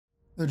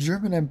The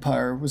German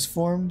Empire was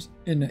formed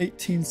in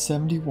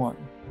 1871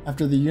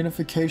 after the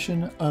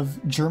unification of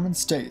German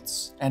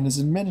states and is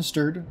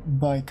administered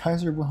by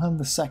Kaiser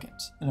Wilhelm II,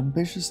 an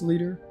ambitious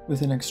leader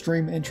with an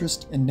extreme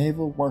interest in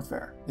naval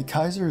warfare. The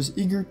Kaiser is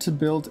eager to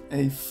build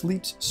a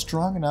fleet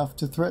strong enough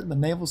to threaten the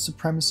naval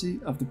supremacy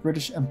of the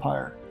British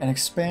Empire and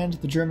expand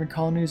the German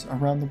colonies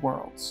around the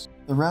world.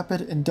 The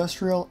rapid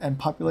industrial and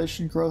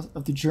population growth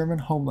of the German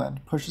homeland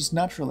pushes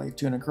naturally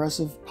to an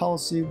aggressive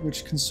policy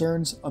which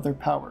concerns other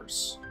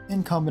powers.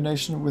 In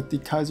combination with the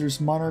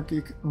Kaiser's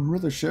monarchic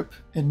rulership,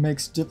 it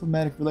makes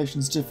diplomatic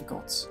relations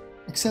difficult,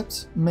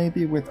 except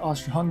maybe with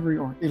Austria-Hungary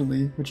or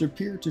Italy, which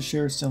appear to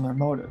share similar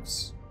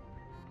motives.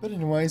 But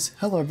anyways,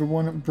 hello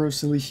everyone,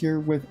 BroSilly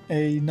here with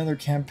another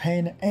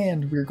campaign,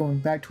 and we're going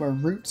back to our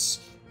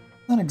roots.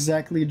 Not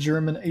exactly a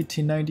German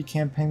 1890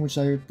 campaign, which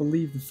I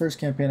believe the first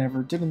campaign I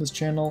ever did on this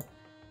channel,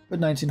 but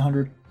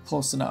 1900,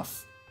 close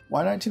enough.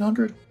 Why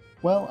 1900?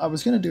 Well, I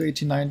was going to do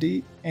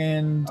 1890,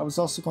 and I was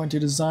also going to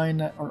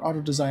design or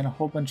auto-design a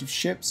whole bunch of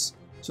ships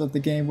so that the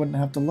game wouldn't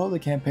have to load the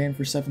campaign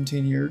for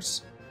 17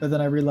 years. But then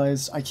I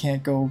realized I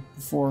can't go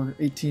before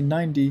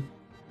 1890,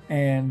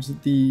 and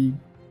the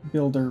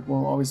builder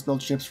will always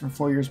build ships from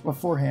 4 years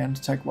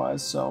beforehand,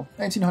 tech-wise, so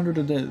 1900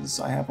 it is.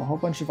 I have a whole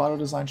bunch of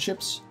auto-designed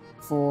ships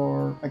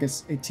for, I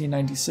guess,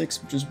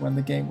 1896, which is when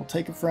the game will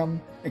take it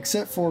from,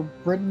 except for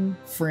Britain,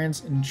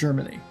 France, and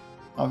Germany.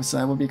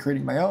 Obviously, I will be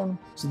creating my own,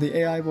 so the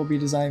AI will be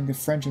designing the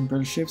French and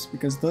British ships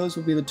because those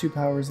will be the two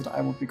powers that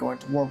I will be going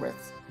to war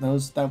with.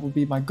 That will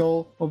be my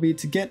goal, will be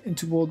to get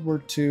into World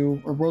War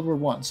II, or World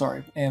War I,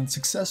 sorry, and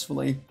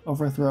successfully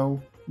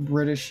overthrow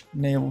British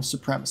naval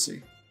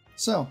supremacy.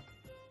 So,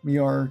 we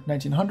are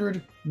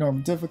 1900,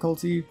 normal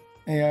difficulty,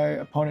 AI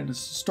opponent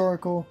is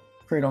historical,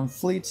 create on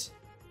fleet,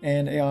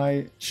 and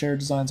AI shared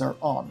designs are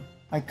on.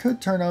 I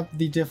could turn up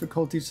the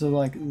difficulty to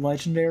like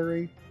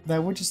legendary.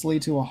 That would just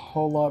lead to a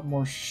whole lot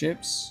more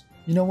ships.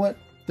 You know what?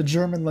 The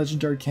German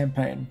Legendary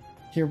Campaign.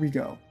 Here we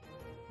go.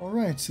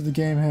 Alright, so the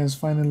game has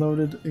finally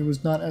loaded. It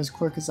was not as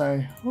quick as I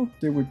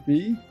hoped it would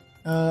be.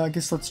 I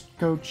guess let's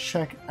go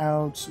check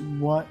out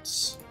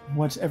what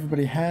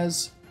everybody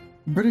has.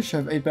 The British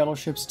have 8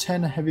 battleships,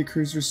 10 heavy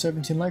cruisers,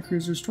 17 light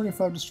cruisers,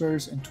 25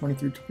 destroyers, and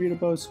 23 torpedo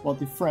boats, while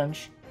the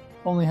French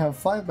only have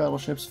 5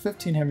 battleships,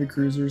 15 heavy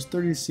cruisers,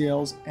 30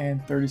 CLs,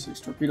 and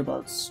 36 torpedo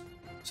boats.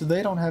 So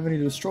they don't have any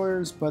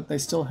destroyers, but they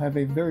still have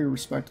a very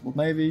respectable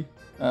navy.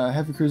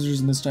 Heavy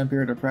cruisers in this time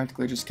period are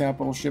practically just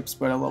capital ships,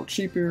 but a little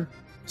cheaper.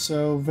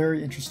 So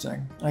very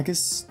interesting. I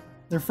guess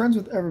they're friends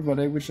with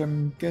everybody, which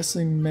I'm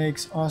guessing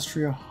makes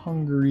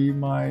Austria-Hungary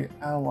my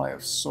ally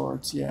of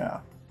sorts,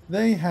 yeah.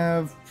 They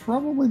have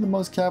probably the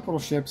most capital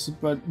ships,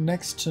 but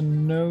next to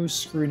no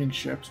screening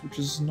ships, which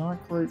is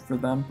not great for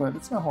them, but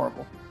it's not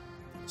horrible.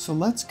 So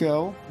let's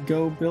go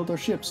build our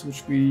ships,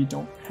 which we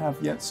don't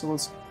have yet. So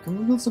can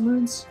we build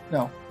submarines?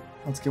 No.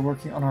 Let's get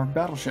working on our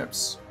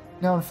battleships.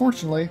 Now,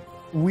 unfortunately,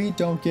 we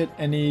don't get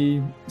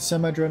any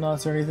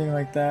semi-dreadnoughts or anything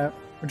like that,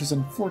 which is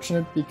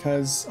unfortunate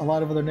because a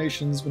lot of other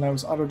nations, when I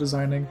was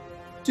auto-designing,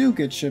 do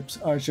get ship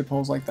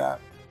hulls like that.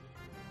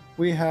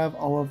 We have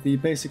all of the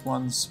basic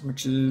ones,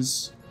 which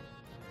is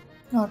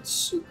not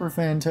super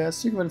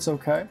fantastic, but it's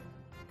okay.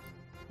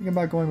 Think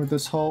about going with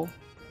this hull.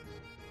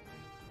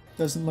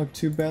 Doesn't look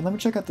too bad. Let me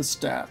check out the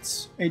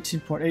stats.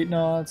 18.8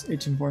 knots,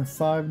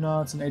 18.5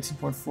 knots, and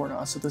 18.4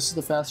 knots. So this is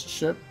the fastest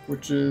ship,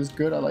 which is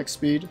good. I like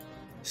speed.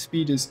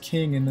 Speed is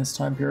king in this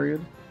time period,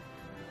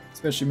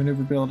 especially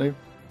maneuverability.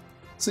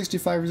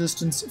 65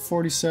 resistance,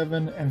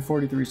 47, and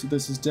 43. So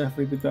this is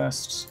definitely the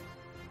best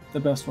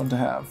one to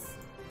have.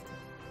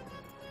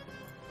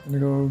 I'm gonna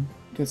go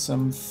get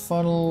some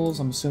funnels.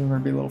 I'm assuming we're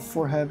gonna be a little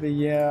fore heavy,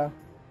 yeah.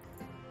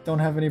 Don't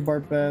have any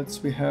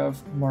barbettes. We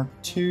have Mark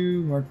II,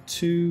 Mark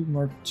II,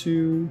 Mark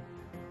II,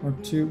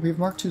 Mark II. We have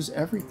Mark II's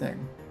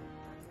everything.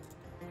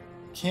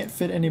 Can't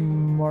fit any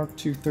Mark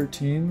II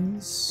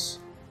 13s.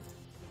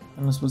 I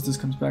don't suppose this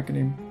comes back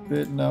any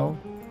bit. No.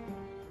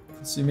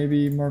 Let's see,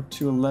 maybe Mark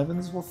II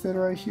 11s will fit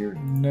right here?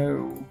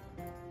 No.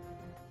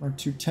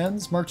 Mark II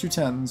 10s? Mark II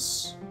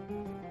 10s.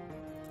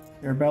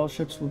 Our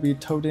battleships will be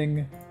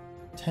toting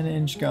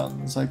 10-inch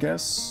guns, I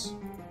guess.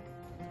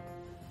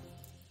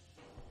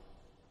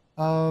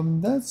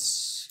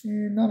 That's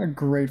not a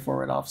great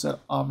forward offset,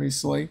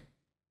 obviously.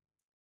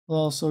 We'll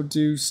also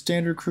do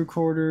standard crew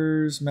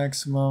quarters,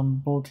 maximum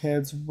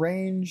bulkheads.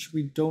 Range,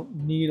 we don't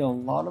need a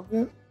lot of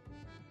it,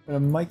 but it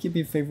might give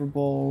me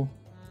favorable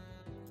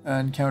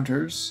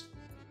encounters.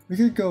 We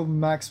could go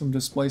maximum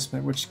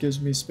displacement, which gives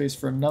me space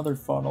for another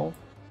funnel,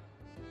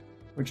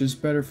 which is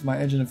better for my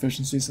engine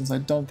efficiency since I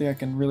don't think I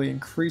can really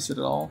increase it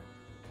at all.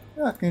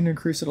 Yeah, I can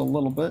increase it a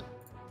little bit.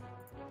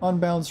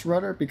 Unbalanced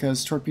rudder,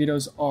 because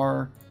torpedoes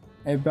are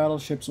a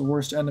battleship's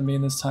worst enemy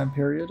in this time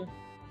period.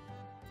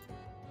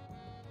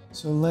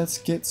 So let's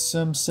get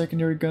some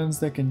secondary guns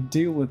that can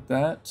deal with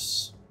that.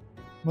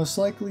 Most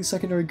likely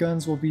secondary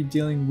guns will be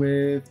dealing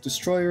with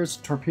destroyers,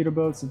 torpedo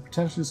boats, and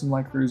potentially some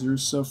light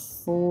cruisers, so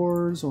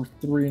 4s or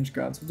 3-inch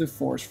guns. We'll do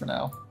 4s for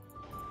now.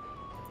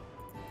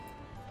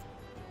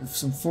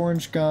 Some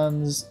 4-inch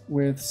guns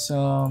with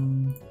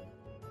some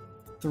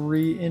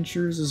 3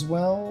 inches as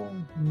well.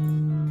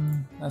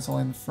 That's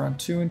only in the front.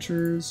 2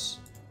 inches.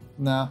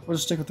 Nah, we'll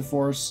just stick with the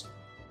 4s.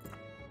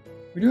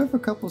 We do have a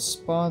couple of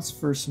spots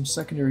for some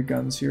secondary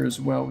guns here as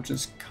well, which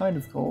is kind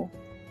of cool.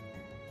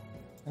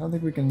 I don't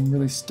think we can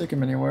really stick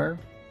them anywhere.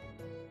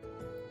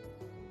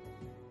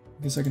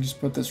 I guess I can just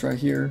put this right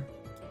here.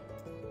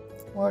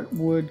 What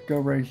would go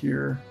right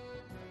here?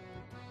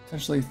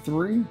 Potentially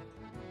 3?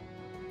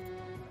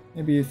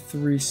 Maybe a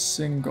 3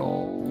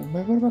 single.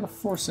 Maybe what about a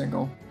 4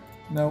 single?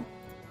 Nope.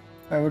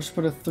 Alright, we'll just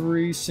put a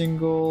 3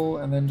 single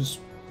and then just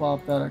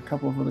plop that a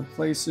couple of other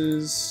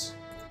places.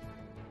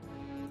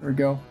 There we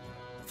go.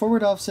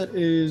 Forward offset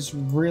is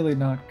really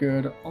not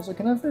good. Also,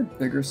 can I have a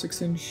bigger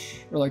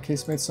 6-inch or like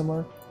casemate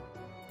somewhere?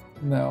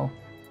 No.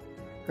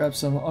 Grab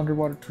some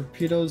underwater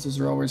torpedoes. Those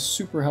are always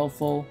super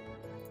helpful.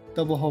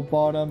 Double hull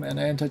bottom and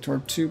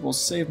anti-torp tube will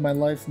save my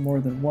life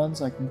more than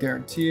once, I can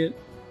guarantee it.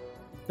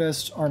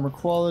 Best armor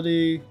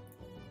quality.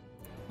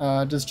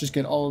 Just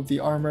get all of the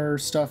armor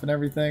stuff and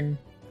everything.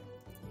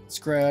 Let's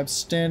grab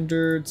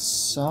standard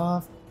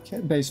soft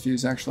base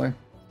fuse actually.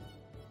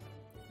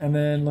 And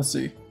then let's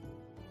see.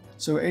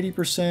 So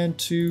 80%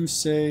 to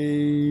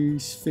say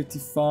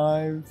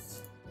 55.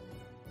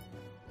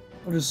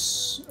 We'll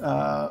just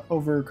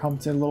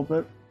overcompensate a little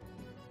bit.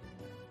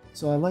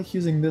 So I like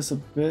using this a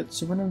bit,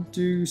 so we're gonna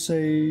do,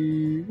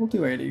 say, we'll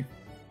do 80.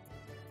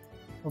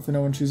 Hopefully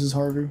no one chooses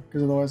Harvey,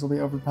 because otherwise I'll be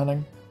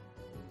overpenning.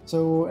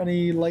 So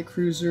any light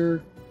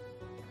cruiser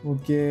will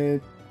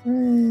get,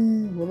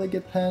 will they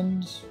get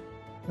penned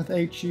with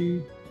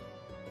HE?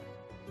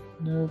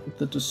 No, but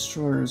the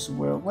destroyers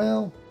will.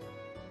 Well,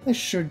 they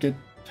should get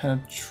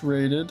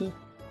penetrated.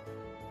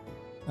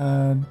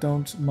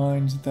 Don't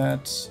mind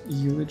that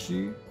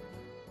eulogy.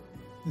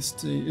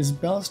 Is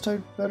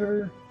ballistite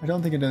better? I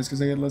don't think it is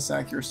because I get less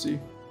accuracy.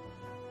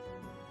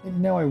 Maybe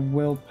now I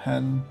will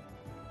pen.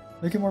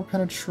 Make it more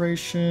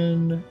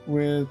penetration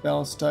with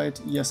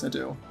ballistite. Yes, I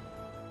do.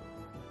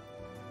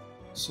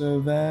 So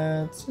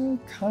that's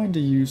kind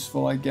of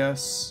useful, I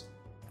guess.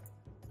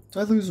 Do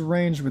I lose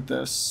range with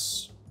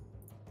this?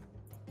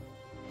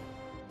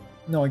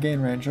 No, I gain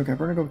range. Okay,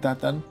 we're gonna go with that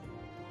then.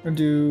 We're gonna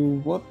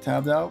do, whoop,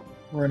 tabbed out.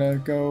 We're gonna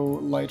go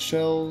light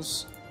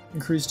shells,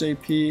 increased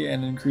AP,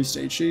 and increased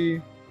HE.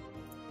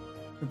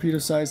 Torpedo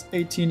size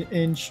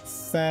 18-inch,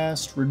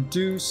 fast,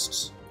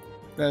 reduced.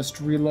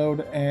 Best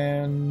reload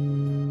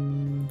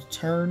and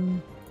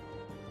turn.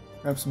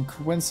 Grab some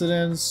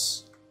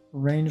coincidence.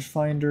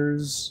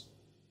 Rangefinders.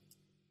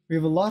 We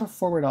have a lot of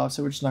forward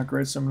offset, which is not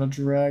great, so I'm going to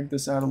drag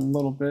this out a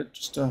little bit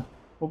just to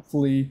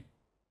hopefully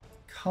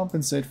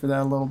compensate for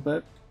that a little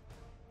bit.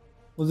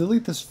 We'll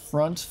delete this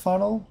front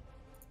funnel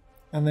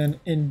and then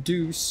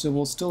induce, so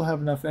we'll still have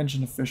enough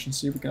engine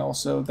efficiency. We can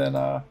also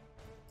then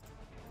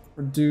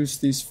reduce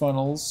these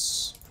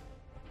funnels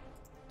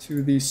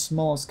to the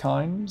smallest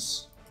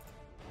kinds.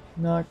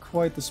 Not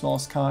quite the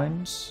smallest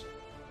kinds.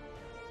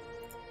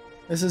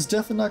 This is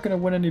definitely not going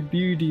to win any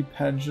beauty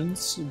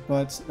pageants,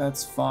 but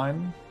that's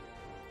fine.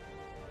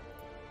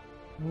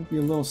 It will be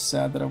a little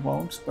sad that I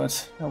won't,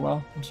 but oh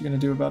well, what are you going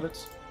to do about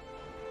it?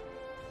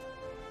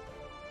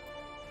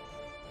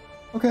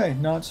 Okay,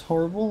 not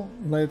horrible.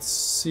 Let's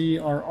see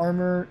our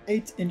armor.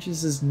 8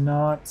 inches is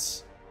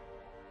not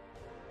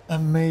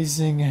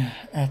amazing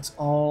at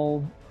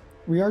all.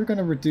 We are going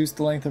to reduce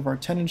the length of our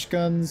 10-inch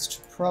guns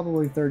to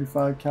probably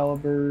 35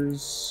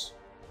 calibers.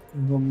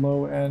 The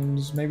low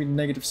end, maybe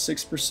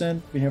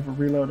 -6%. We have a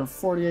reload of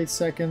 48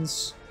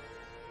 seconds.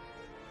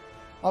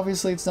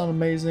 Obviously, it's not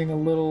amazing, a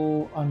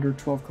little under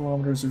 12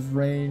 kilometers of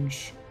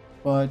range,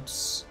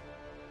 but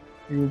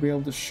we will be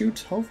able to shoot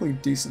hopefully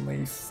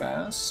decently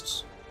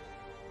fast.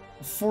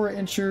 The 4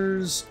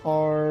 inchers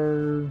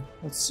are,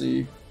 let's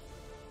see,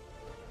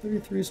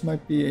 33s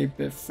might be a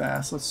bit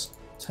fast. Let's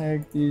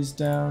tag these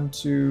down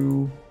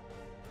to,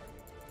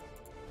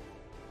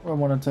 what I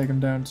want to take them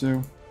down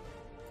to,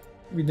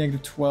 maybe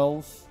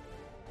 -12.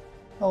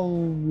 How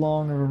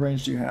long of a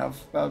range do you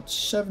have? About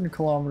 7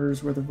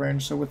 kilometers worth of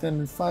range, so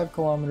within 5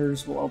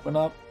 kilometers will open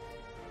up,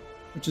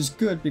 which is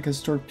good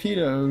because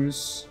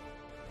torpedoes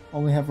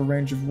only have a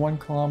range of 1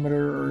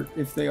 kilometer, or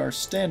if they are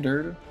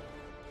standard,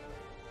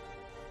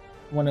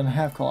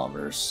 1.5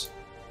 kilometers.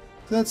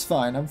 So that's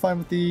fine. I'm fine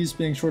with these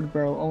being shorter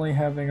barrel, only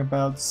having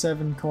about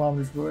 7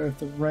 kilometers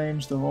worth of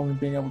range, though only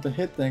being able to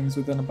hit things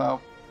within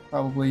about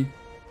probably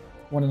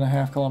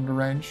 1.5 kilometer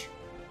range.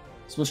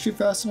 So we'll shoot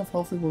fast enough,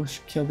 hopefully we'll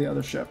kill the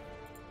other ship.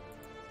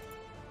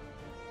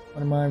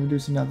 What am I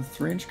reducing now? The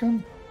 3-inch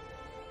gun?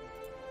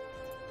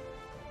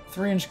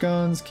 3-inch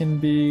guns can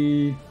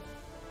be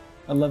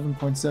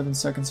 11.7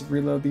 seconds of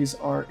reload. These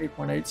are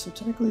 8.8, so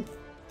technically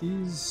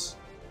these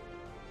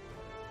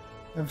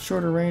have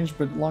shorter range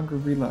but longer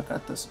reload.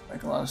 That doesn't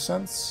make a lot of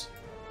sense.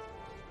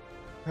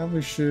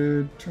 Probably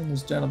should turn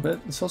this down a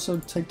bit. Let's also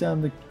take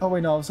down the... Oh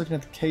wait, no, I was looking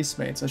at the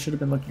casemates. I should have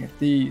been looking at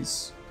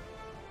these.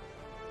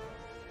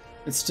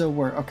 It still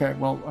works. Okay,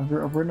 well,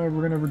 we're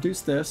gonna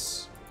reduce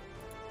this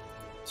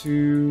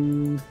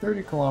to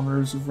 30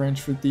 kilometers of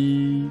range for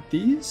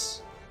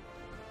these?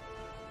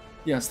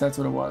 Yes, that's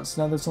what it was.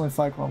 Now that's only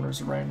 5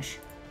 kilometers of range.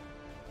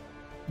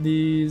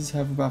 These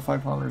have about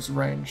 5 kilometers of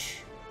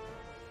range.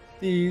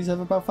 These have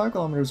about 5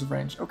 kilometers of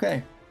range.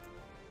 Okay.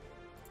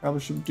 Probably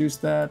should reduce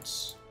that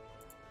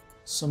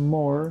some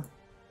more.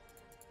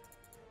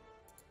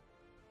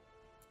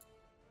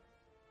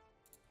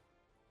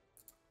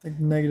 I think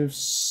negative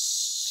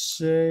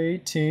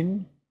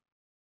 18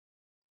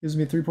 gives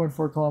me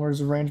 3.4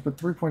 kilometers of range, but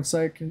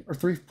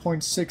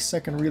 3.6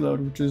 second reload,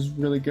 which is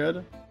really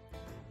good.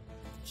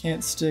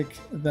 Can't stick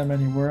them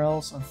anywhere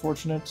else,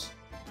 unfortunate.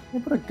 Can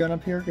I put a gun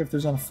up here if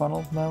there's on a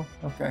funnel? No?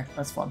 Okay,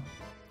 that's fun.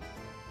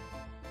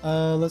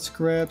 Let's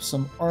grab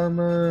some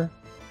armor.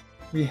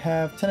 We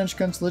have 10-inch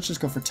guns, so let's just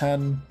go for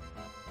 10.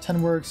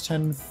 10 works,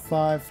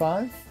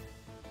 10.55.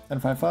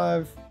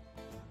 10.55.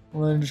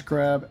 We'll then just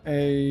grab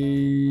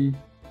a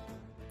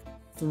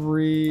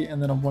 3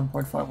 and then a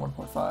 1.5,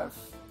 1.5.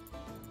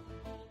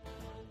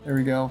 There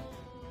we go.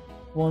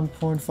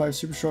 1.5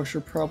 superstructure,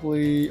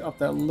 probably up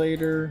that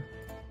later.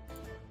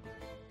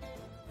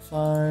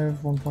 5,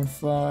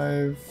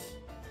 1.5.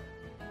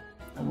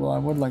 Well, I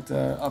would like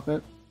to up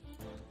it.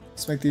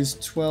 Let's make these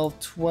 12,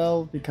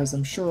 12 because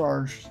I'm sure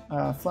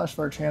our flash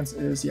fire chance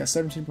is, yeah,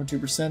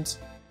 17.2%.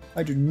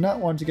 I do not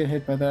want to get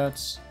hit by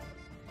that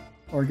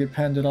or get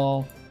penned at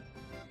all.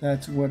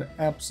 That would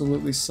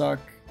absolutely suck.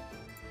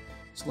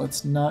 So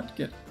let's not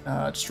get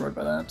destroyed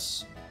by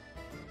that.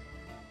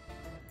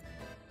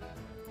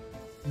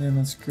 And then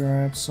let's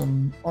grab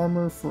some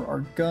armor for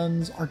our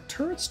guns. Our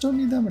turrets don't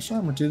need that much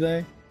armor, do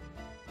they?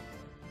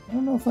 I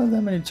don't know if I have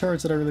that many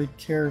turrets that I really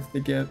care if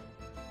they get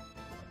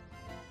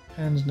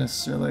penned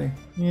necessarily.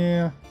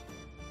 Yeah.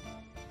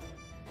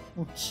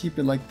 We'll keep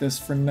it like this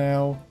for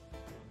now.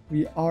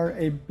 We are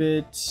a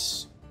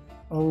bit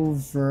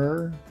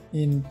over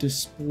in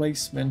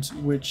displacement,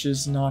 which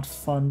is not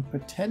fun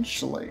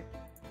potentially.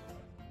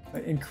 If I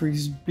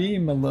increase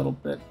beam a little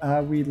bit,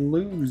 we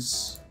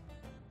lose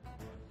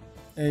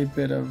a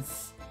bit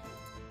of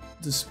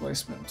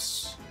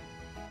displacement.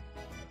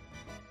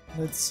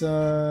 Let's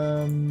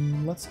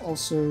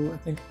also, I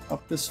think,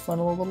 up this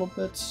funnel a little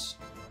bit.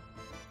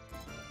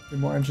 Get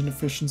more engine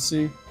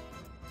efficiency.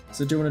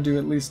 So I do want to do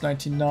at least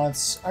 19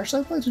 knots.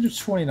 Actually, I'd like to do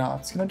 20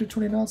 knots. Can I do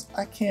 20 knots?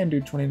 I can do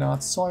 20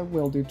 knots, so I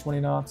will do 20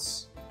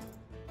 knots.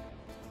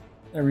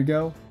 There we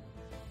go.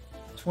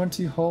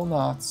 20 whole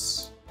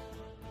knots.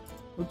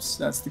 Oops,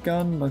 that's the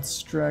gun.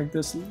 Let's drag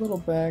this a little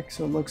back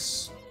so it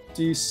looks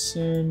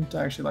decent.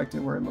 I actually liked it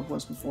where it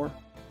was before.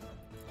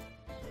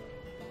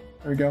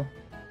 There we go.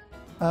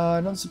 I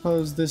don't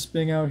suppose this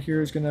being out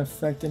here is going to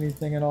affect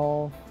anything at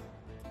all.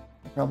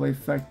 It'll probably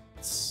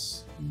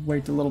affects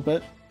weight a little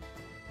bit.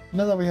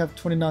 Now that we have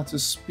 20 knots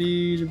of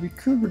speed, we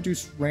could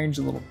reduce range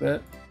a little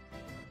bit.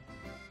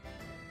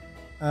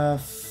 I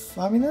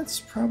mean, that's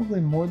probably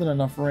more than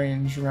enough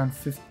range, around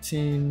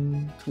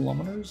 15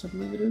 kilometers, I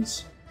believe it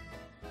is.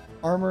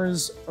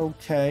 Armor's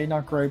okay,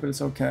 not great, but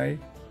it's okay.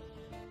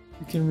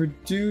 We can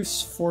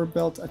reduce forward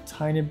belt a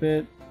tiny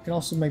bit. We can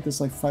also make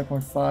this like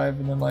 5.5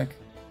 and then like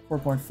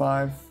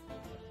 4.5.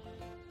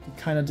 To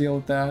kind of deal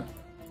with that.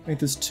 Make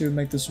this 2,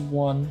 make this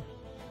 1.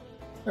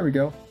 There we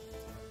go.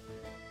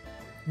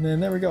 And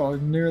then there we go, a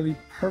nearly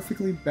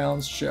perfectly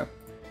balanced ship.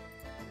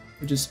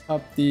 We just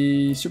up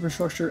the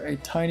superstructure a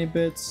tiny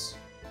bit.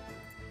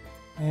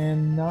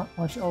 And not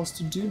much else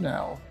to do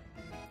now.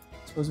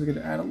 Suppose we could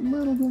add a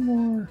little bit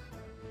more.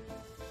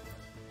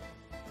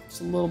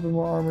 Just a little bit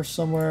more armor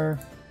somewhere.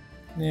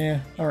 Yeah,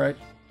 alright.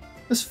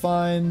 That's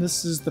fine.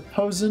 This is the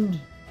Posen.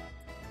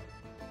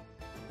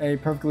 A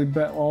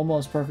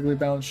almost perfectly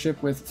balanced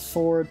ship with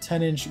 4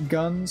 10-inch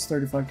guns,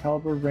 35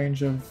 caliber,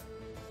 range of,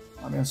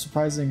 I mean, a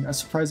surprising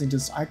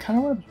distance. I kind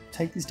of want to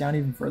take these down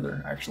even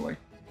further, actually.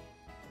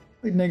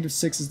 I think negative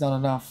 6 is not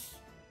enough.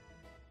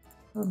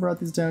 I brought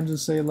these down to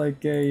say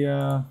like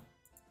a,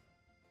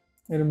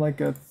 made them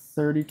like a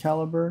 30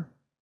 caliber.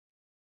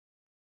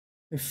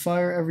 They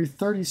fire every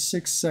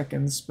 36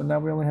 seconds, but now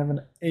we only have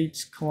an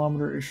 8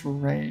 kilometer-ish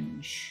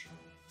range.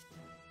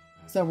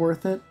 Is that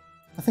worth it?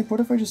 I think, what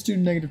if I just do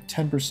negative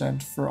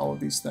 10% for all of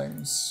these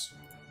things?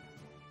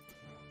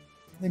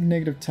 I think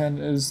negative 10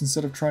 is,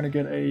 instead of trying to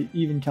get a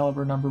even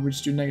caliber number, we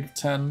just do negative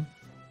 10.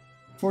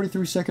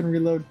 43 second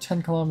reload,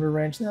 10 kilometer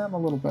range. Yeah, I'm a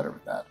little better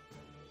with that.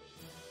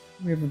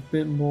 We have a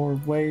bit more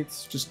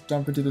weight. Just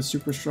dump into the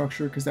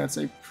superstructure because that's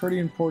a pretty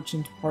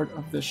important part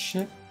of this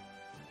ship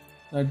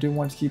that I do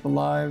want to keep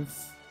alive.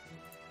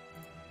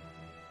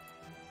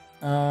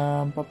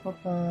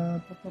 Because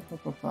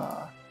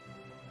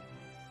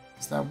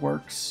that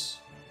works.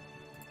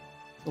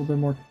 A little bit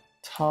more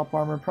top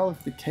armor, probably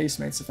for the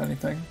casemates, if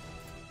anything.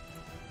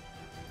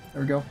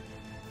 There we go.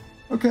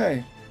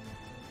 Okay.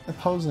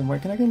 Opposing.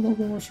 Wait, can I get a little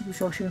bit more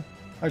superstructure?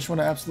 I just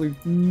want to absolutely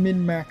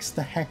min-max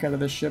the heck out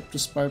of this ship,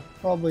 just by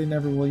probably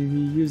never will be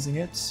using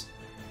it.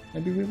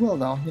 Maybe we will,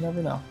 though. You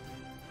never know.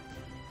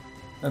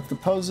 That's the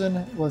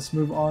Posen. Let's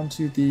move on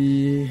to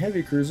the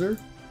heavy cruiser,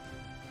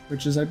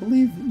 which is, I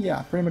believe,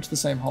 yeah, pretty much the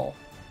same hull.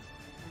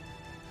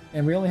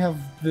 And we only have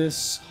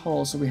this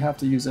hull, so we have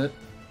to use it.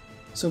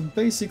 So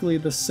basically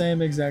the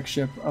same exact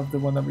ship of the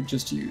one that we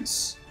just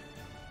used.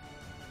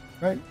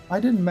 Right? I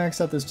didn't max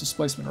out this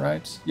displacement,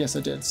 right? Yes, I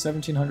did.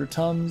 1,700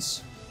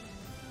 tons.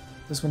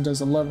 This one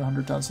does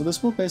 1,100 tons. So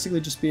this will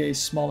basically just be a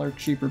smaller,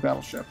 cheaper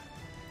battleship,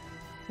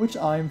 which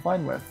I'm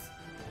fine with.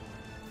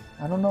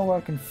 I don't know what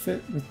I can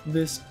fit with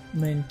this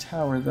main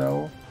tower,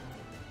 though.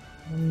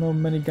 I don't know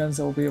many guns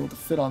that will be able to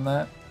fit on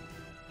that.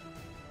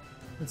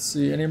 Let's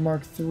see, any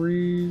Mark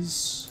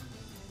IIIs?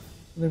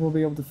 I think we'll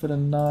be able to fit a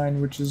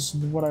 9, which is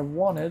what I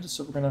wanted,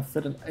 so we're going to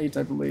fit an 8,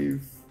 I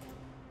believe.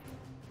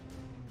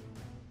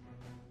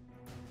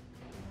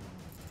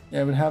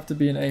 Yeah, it would have to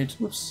be an 8.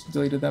 Whoops,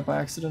 deleted that by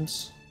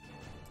accident.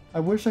 I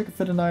wish I could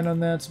fit a 9 on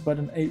that, but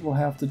an 8 will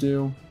have to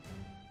do.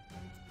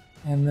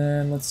 And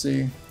then, let's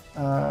see.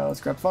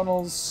 Let's grab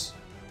funnels.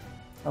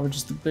 Probably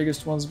just the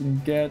biggest ones we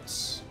can get.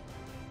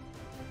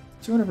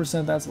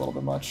 200%, that's a little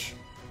bit much.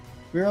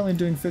 We're only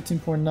doing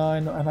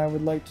 15.9, and I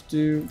would like to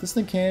do... This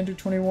thing can do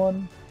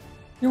 21.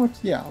 You know what?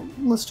 Yeah,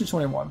 let's do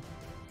 21.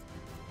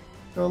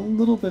 Go a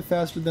little bit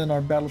faster than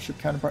our battleship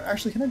counterpart.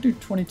 Actually, can I do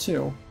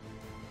 22?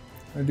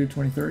 Can I do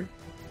 23?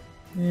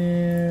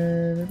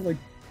 And maybe like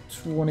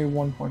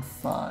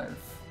 21.5.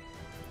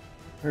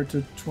 Compared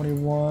to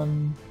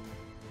 21.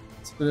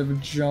 It's a bit of a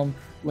jump.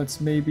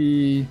 Let's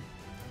maybe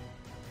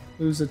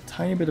lose a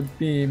tiny bit of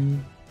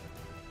beam.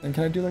 And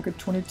can I do like a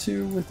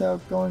 22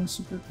 without going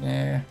super...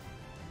 Nah.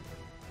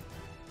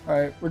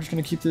 Alright, we're just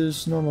going to keep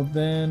this normal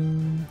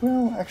then.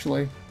 Well,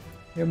 actually,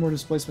 we have more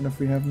displacement if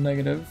we have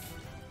negative.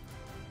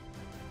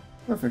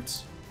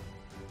 Perfect.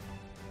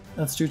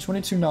 Let's do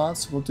 22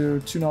 knots. We'll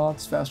do 2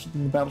 knots faster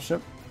than the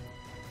battleship.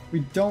 We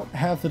don't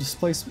have the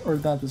displacement, or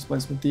not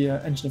displacement, the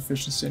engine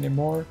efficiency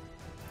anymore.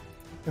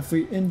 If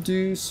we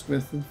induce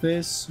with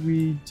this,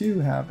 we do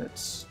have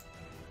it.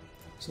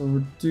 So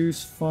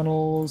reduce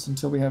funnels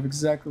until we have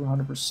exactly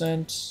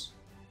 100%.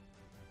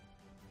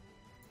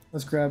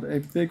 Let's grab a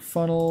big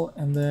funnel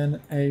and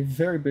then a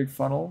very big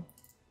funnel.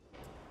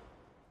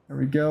 There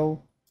we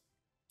go.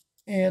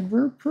 And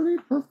we're pretty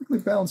perfectly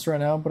balanced right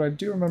now, but I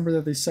do remember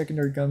that the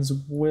secondary guns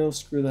will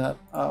screw that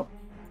up.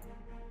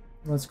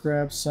 Let's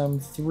grab some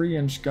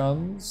 3-inch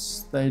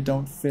guns. They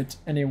don't fit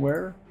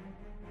anywhere.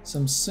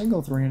 Some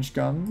single 3-inch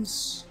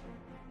guns.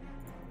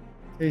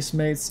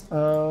 Casemates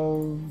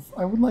of...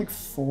 I would like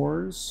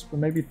 4s, but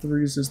maybe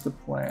 3s is the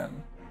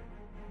plan.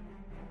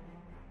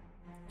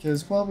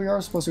 Because, well, we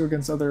are supposed to go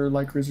against other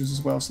light cruisers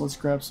as well, so let's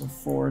grab some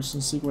 4s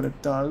and see what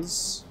it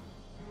does.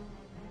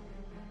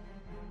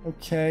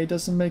 Okay,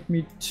 doesn't make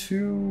me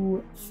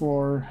too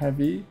for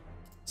heavy.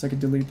 So I can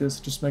delete this,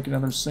 just make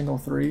another single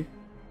 3.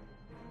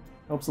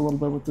 Helps a little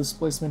bit with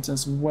displacement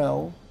as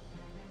well.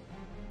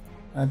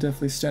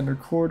 Definitely standard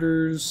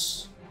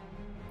quarters.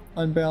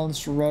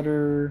 Unbalanced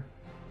rudder.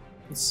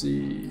 Let's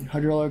see,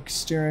 hydraulic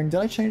steering. Did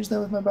I change that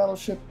with my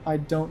battleship? I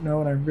don't know,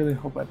 and I really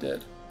hope I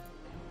did.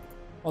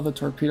 All the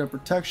torpedo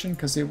protection,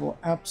 because it will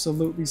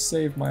absolutely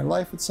save my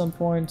life at some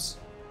point.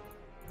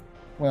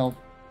 Well,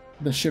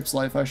 the ship's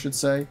life, I should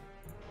say.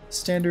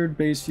 Standard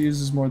base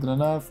fuse is more than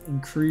enough.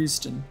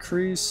 Increased.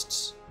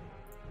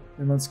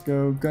 And let's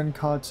go gun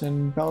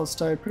cotton, ballast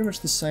type, pretty much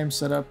the same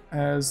setup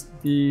as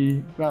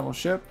the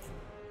battleship.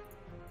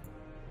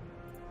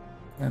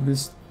 And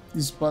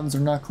these buttons are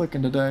not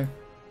clicking today.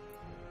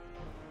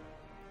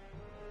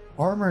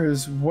 Armor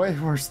is way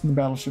worse than the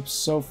battleship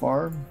so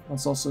far.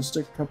 Let's also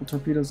stick a couple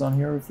torpedoes on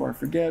here before I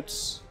forget.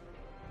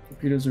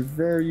 Torpedoes are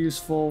very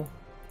useful.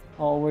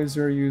 Always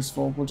very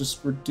useful. We'll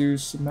just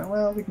reduce...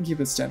 Well, we can keep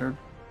it standard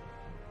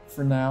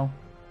for now.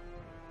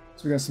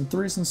 So we got some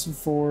 3s and some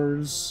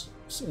 4s.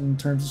 In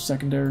terms of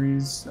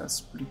secondaries,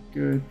 that's pretty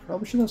good.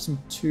 Probably should have some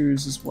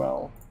 2s as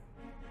well.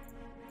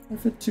 Can I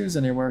fit 2s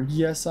anywhere?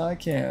 Yes, I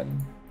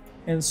can.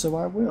 And so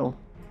I will.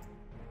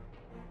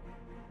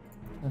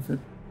 Can I fit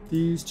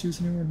these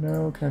 2s anywhere?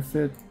 No. Can I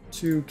fit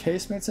 2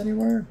 casemates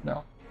anywhere?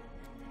 No.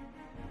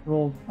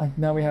 Well,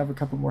 now we have a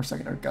couple more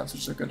secondary guns,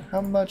 which are good.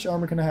 How much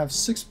armor can I have?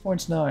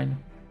 6.9.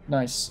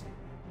 Nice.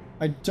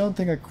 I don't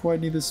think I quite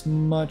need this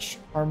much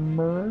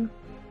armor.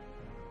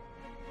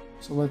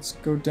 So let's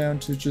go down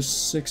to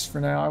just 6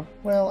 for now.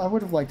 Well, I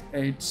would have liked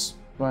 8,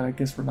 but I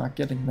guess we're not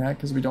getting that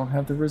because we don't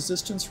have the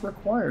resistance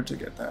required to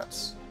get that.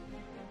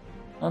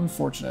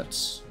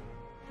 Unfortunate.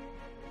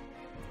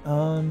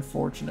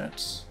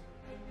 Unfortunate.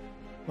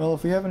 Well,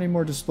 if we have any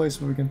more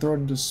displacement, we can throw it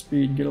into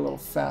speed and get a little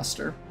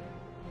faster.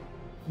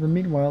 In the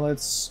meanwhile,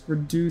 let's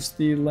reduce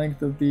the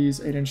length of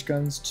these 8-inch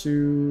guns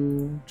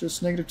to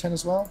just -10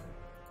 as well.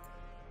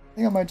 I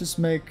think I might just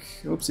make...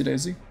 Oopsie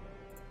daisy.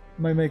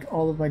 I might make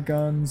all of my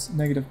guns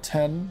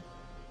 -10.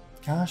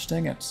 Gosh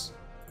dang it.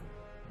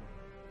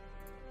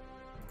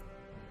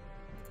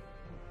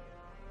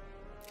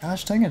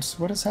 Gosh dang it,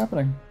 what is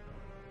happening?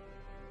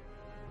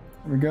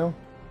 There we go.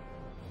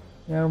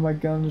 Now my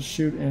guns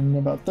shoot in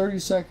about 30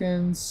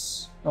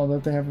 seconds, although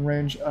they have a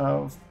range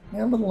of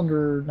a little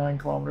under 9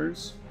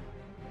 kilometers.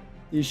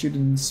 These shoot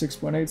in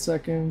 6.8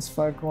 seconds,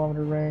 5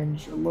 kilometer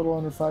range, a little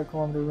under 5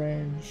 kilometer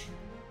range,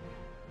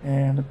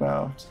 and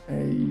about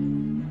a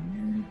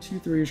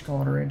 2-3-ish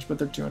kilometer range, but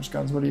they're 2-inch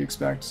guns. What do you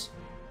expect?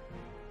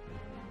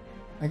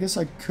 I guess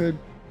I could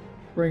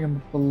bring them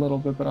up a little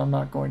bit, but I'm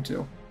not going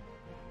to.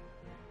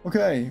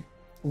 Okay,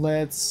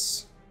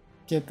 let's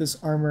get this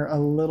armor a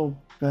little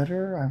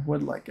better. I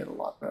would like it a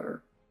lot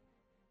better.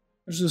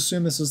 Let's just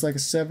assume this is like a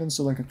 7,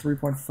 so like a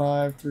 3.5,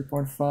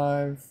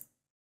 3.5,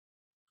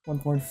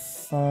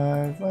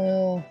 1.5,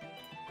 well,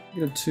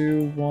 get a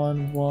 2,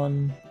 1,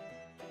 1,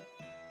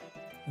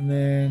 and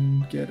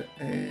then get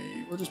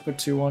a, we'll just put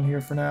 2 on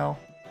here for now.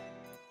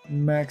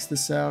 Max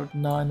this out,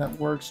 9, that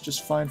works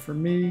just fine for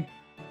me.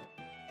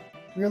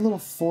 We're a little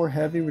 4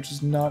 heavy, which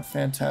is not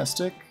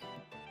fantastic.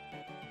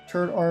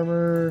 Turret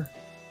armor,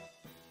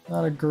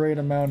 not a great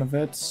amount of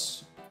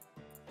it.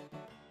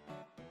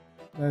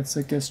 Let's,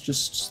 I guess,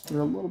 just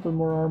throw a little bit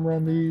more armor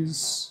on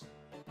these.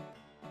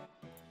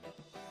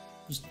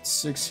 Just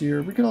 6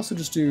 here. We could also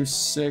just do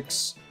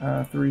 6,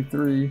 3,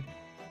 3,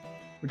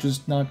 which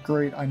is not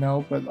great, I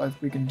know, but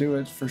we can do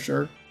it for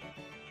sure.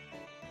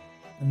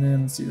 And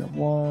then let's see that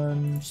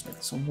 1, just make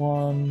this a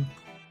 1.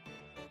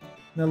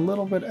 And a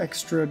little bit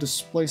extra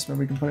displacement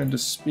we can put into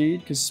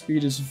speed, because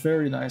speed is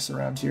very nice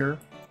around here.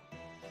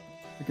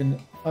 We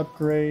can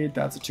upgrade,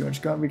 that's a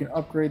 2-inch gun, we can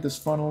upgrade this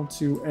funnel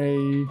to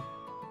a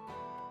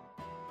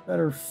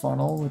better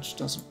funnel, which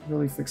doesn't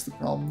really fix the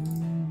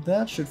problem.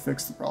 That should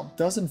fix the problem.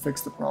 Doesn't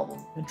fix the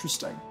problem.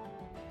 Interesting.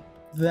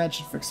 That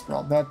should fix the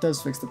problem. That does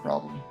fix the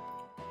problem.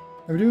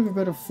 And we do have a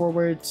bit of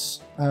foreweight,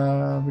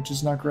 which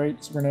is not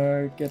great, so we're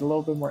gonna get a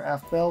little bit more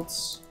aft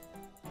belts.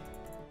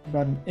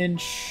 About 1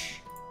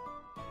 inch.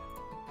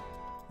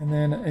 And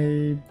then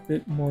a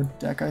bit more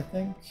deck, I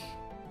think.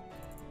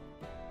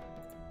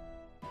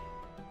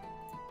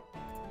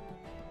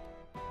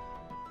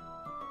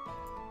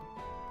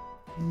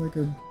 Like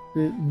a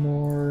bit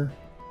more,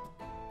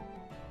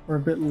 or a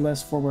bit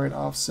less forward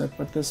offset,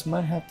 but this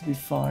might have to be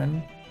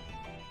fine.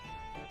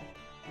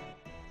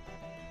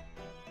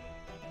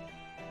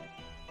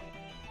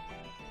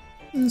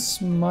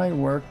 This might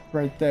work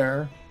right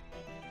there.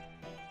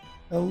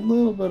 A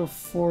little bit of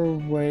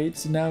forward,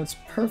 so now it's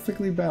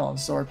perfectly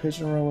balanced. So our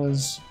pitch and roll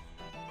is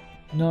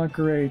not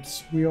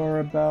great. We are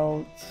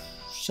about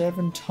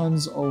 7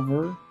 tons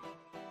over.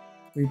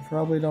 We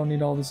probably don't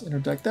need all this inner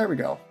deck. There we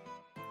go.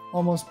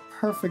 Almost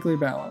perfectly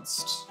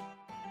balanced.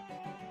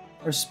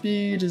 Our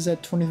speed is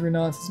at 23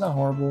 knots. It's not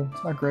horrible.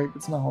 It's not great, but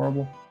it's not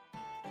horrible.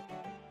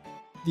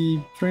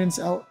 The Prince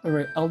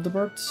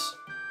Aldebert.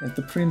 Yeah,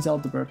 the Prince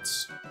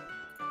Aldebert.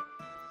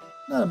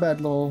 Not a bad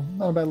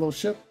little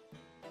ship.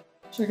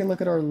 Take a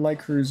look at our light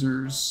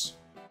cruisers.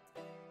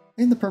 I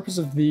think the purpose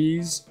of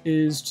these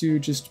is to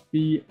just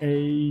be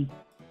a.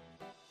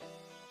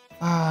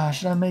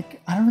 Should I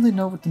make? I don't really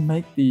know what to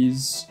make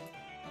these.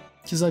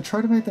 Because I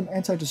try to make them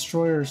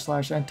anti-destroyer /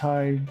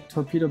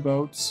 anti-torpedo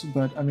boats,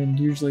 but I mean,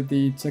 usually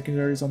the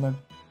secondaries on the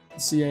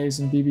CAs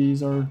and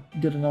BBs are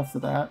good enough for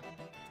that.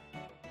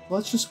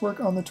 Let's just work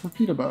on the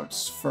torpedo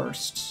boats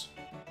first.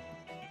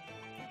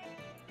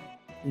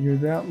 You're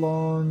that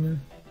long.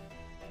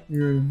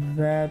 You're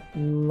that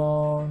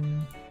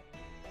long.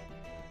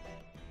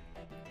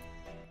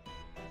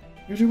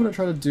 Usually what I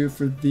try to do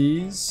for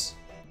these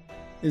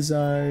is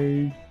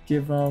I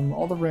give them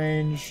all the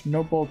range,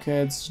 no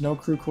bulkheads, no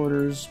crew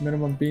quarters,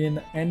 minimum beam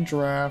and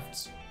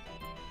draft,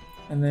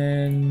 and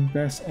then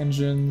best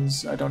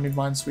engines. I don't need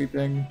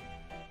minesweeping.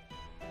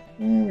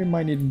 We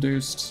might need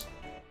induced.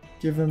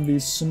 Give them the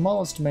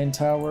smallest main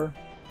tower.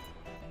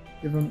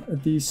 Give them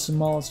the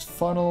smallest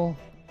funnel.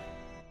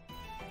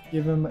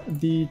 Give them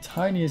the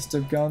tiniest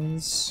of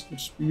guns,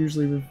 which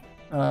usually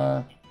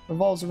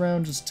revolves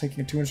around just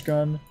taking a 2-inch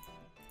gun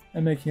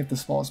and making it the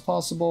smallest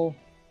possible.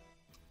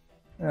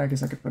 I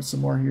guess I could put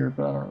some more here,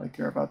 but I don't really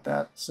care about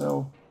that.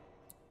 So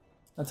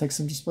that takes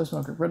some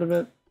displacement. I'll get rid of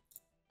it.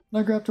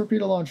 Now grab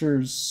torpedo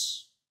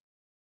launchers.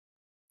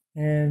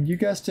 And you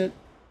guessed it,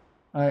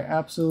 I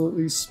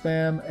absolutely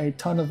spam a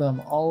ton of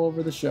them all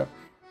over the ship.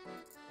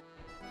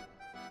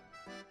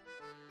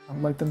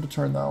 I'd like them to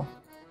turn though.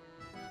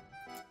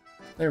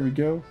 There we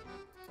go.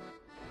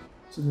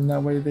 So then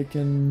that way they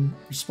can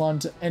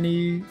respond to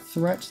any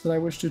threat that I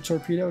wish to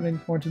torpedo at any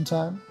point in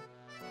time.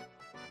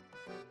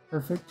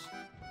 Perfect.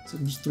 So I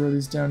can just throw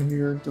these down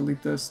here,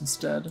 delete this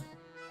instead.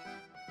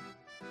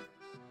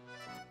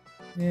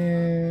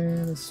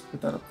 And let's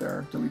put that up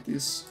there, delete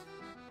these.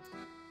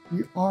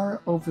 We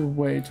are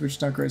overweight, which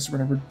is not great, so we're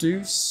going to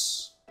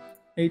reduce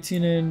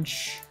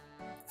 18-inch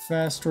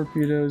fast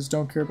torpedoes.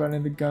 Don't care about any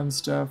of the gun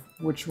stuff.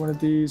 Which one of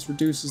these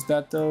reduces?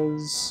 That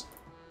does.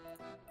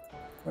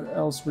 What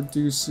else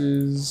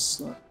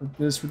reduces?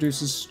 This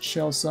reduces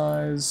shell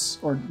size,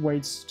 or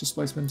weight,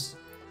 displacement.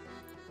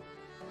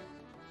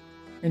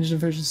 Engine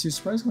efficiency,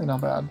 surprisingly not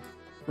bad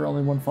for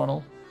only 1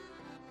 funnel.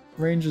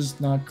 Range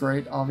is not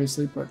great,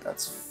 obviously, but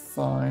that's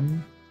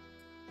fine.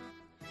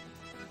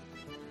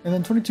 And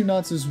then 22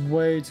 knots is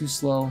way too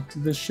slow.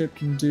 This ship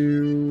can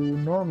do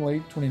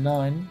normally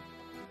 29.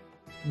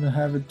 I'm gonna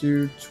have it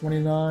do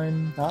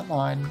 29, not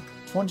 9,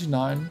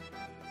 29.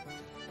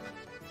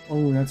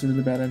 Oh, that's a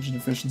really bad engine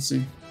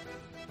efficiency.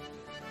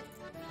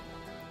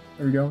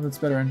 There we go, that's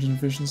better engine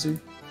efficiency.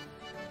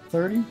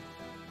 30,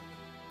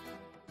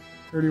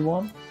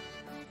 31,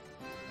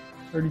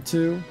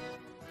 32,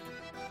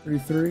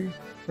 33,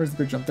 Where's the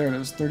big jump? There it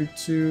is.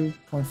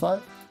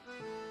 32.5?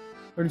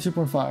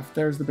 32.5.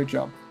 There's the big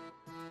jump.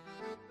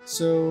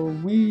 So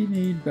we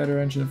need better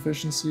engine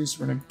efficiency, so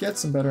we're going to get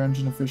some better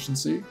engine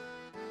efficiency.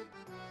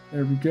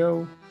 There we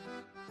go.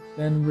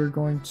 Then we're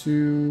going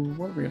to...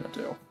 what are we going to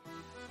do?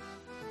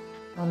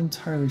 Not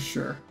entirely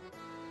sure.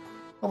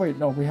 Oh wait,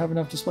 no, we have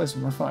enough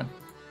displacement, we're fine.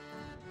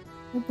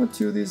 We'll put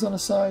 2 of these on a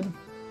side.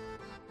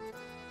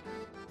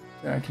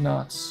 Yeah, I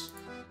cannot. So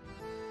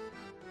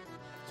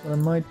what I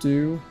might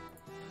do...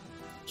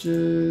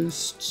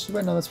 just...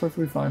 wait, no, that's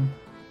perfectly fine.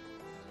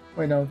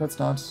 Wait, no, that's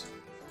not.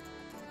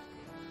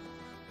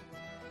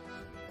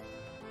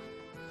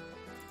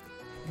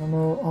 I don't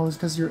know. Oh, it's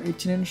because you're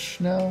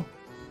 18-inch now?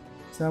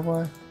 Is that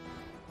why?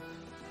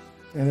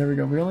 Yeah, there we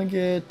go. We only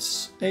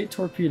get 8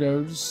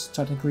 torpedoes,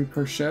 technically,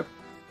 per ship.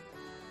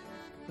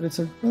 But it's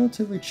a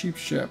relatively cheap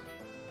ship.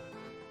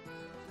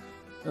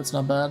 That's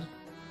not bad.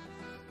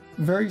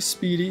 Very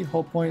speedy.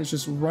 Whole point is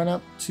just run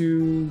up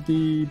to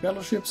the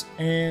battleships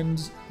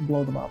and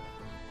blow them up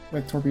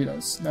with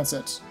torpedoes. That's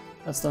it.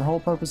 That's their whole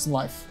purpose in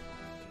life.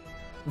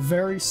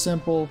 Very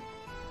simple.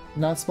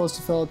 Not supposed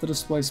to fill out the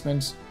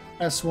displacement.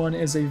 S1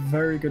 is a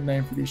very good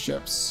name for these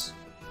ships.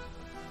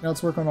 Now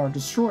let's work on our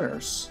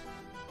destroyers.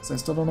 Because I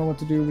still don't know what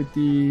to do with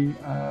the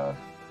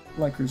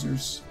light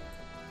cruisers.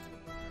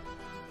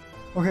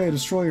 Okay,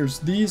 destroyers.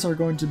 These are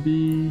going to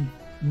be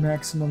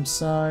maximum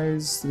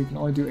size. So we can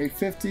only do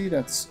 850.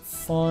 That's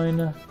fine.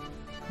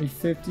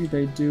 850.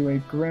 They do a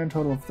grand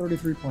total of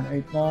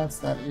 33.8 knots.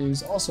 That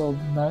is also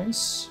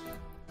nice.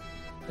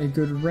 A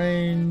good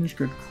range,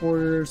 good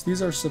quarters.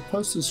 These are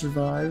supposed to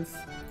survive.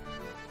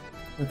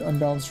 With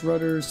unbalanced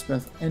rudders,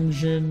 with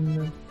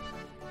engine.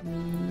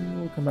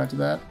 We'll come back to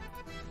that.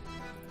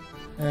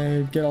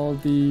 And get all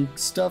of the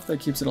stuff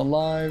that keeps it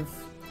alive.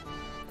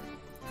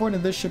 The point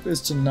of this ship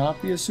is to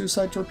not be a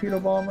suicide torpedo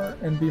bomber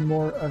and be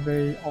more of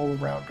a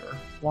all-rounder.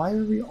 Why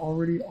are we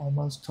already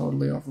almost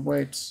totally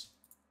overweight?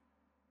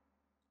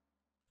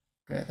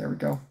 Okay, there we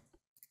go.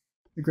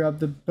 We grab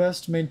the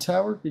best main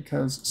tower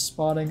because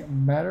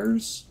spotting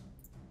matters.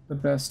 The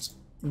best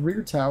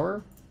rear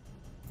tower.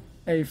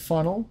 A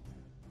funnel,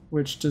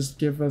 which just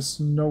give us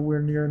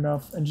nowhere near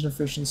enough engine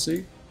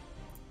efficiency.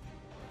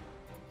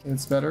 Okay,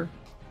 it's better.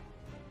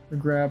 We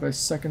grab a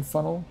second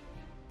funnel.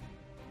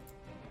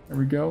 There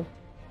we go.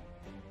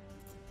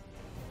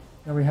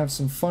 Now we have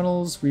some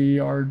funnels. We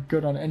are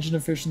good on engine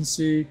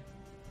efficiency.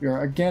 We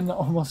are again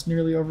almost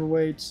nearly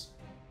overweight.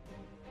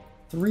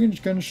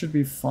 3-inch guns should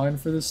be fine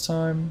for this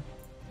time.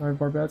 Do I have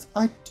barbettes?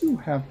 I do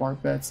have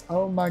barbettes.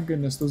 Oh my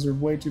goodness, those are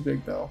way too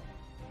big though.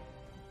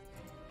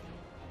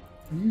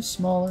 Are you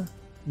smaller?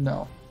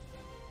 No.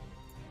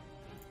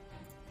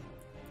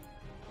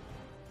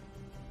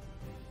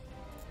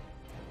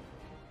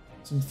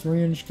 Some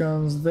 3-inch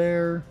guns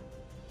there.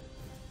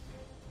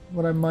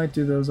 What I might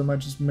do though is I might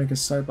just make a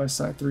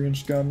side-by-side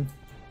 3-inch gun.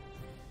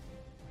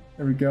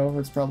 There we go.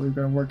 That's probably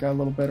going to work out a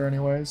little better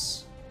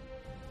anyways.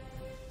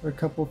 Put a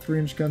couple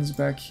 3-inch guns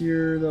back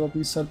here that'll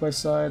be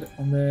side-by-side,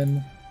 and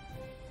then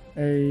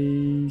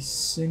a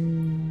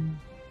Can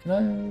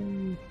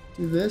I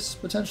do this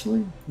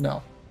potentially?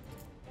 No.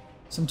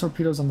 Some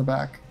torpedoes on the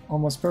back.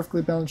 Almost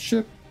perfectly balanced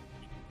ship.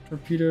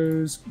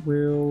 Torpedoes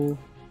will...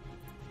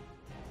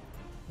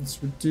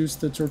 let's reduce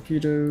the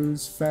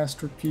torpedoes. Fast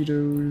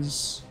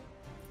torpedoes.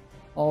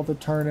 All the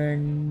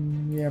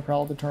turning. Yeah,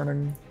 probably the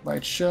turning.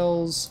 Light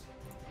shells.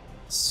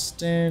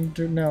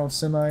 Standard. No,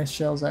 semi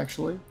shells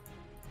actually.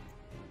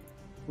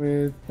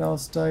 With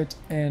ballistite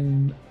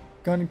and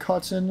gun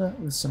cotton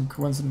with some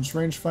coincidence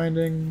range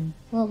finding.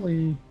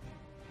 Probably.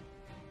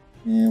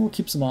 Yeah, we'll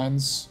keep some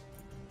mines.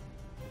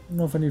 I don't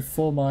know if I need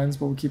full mines,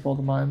 but we'll keep all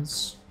the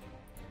mines.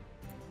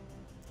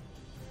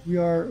 We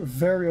are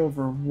very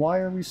over. Why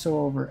are we so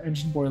over?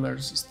 Engine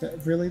boilers. Is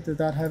that really? They're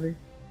that heavy?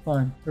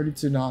 Fine.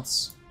 32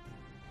 knots.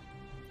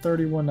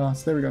 31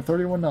 knots. There we go.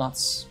 31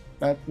 knots.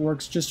 That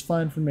works just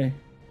fine for me.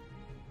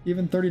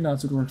 Even 30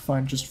 knots would work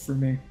fine just for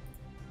me.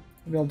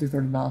 Maybe I'll do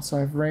 30 knots. So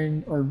I have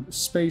range or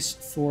space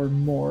for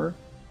more.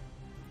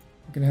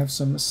 We can have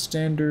some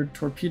standard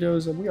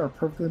torpedoes, and we are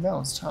perfectly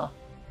balanced, huh?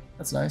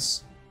 That's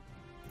nice.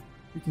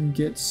 We can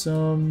get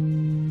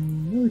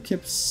some really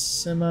keep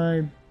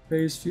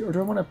semi-base fuel, or do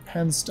I want to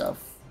pen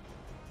stuff?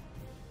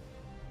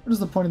 What is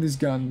the point of these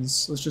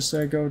guns? Let's just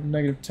say I go to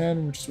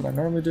 -10, which is what I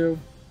normally do.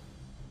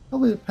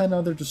 Probably pen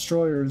other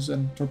destroyers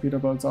and torpedo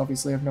boats.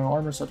 Obviously, have no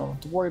armor, so I don't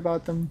have to worry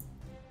about them.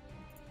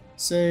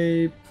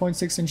 Say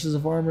 0.6 inches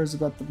of armor is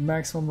about the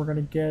maximum we're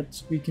gonna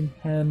get. We can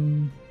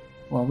pen.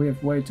 Well, we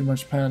have way too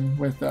much pen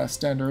with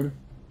standard.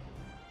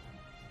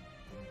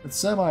 With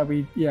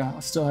semi, I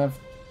still have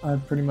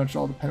pretty much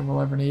all the pen we'll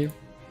ever need.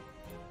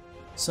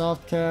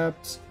 Soft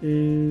capped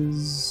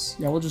is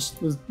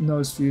we'll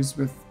nose fuse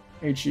with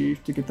HE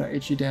to get that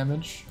HE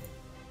damage.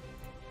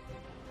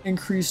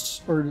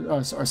 Increased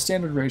our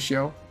standard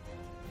ratio,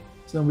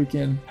 so then we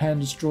can pen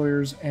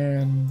destroyers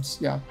and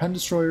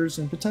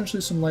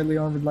potentially some lightly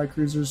armored light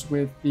cruisers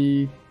with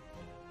the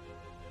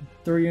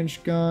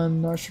 3-inch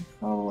gun. I should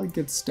probably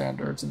get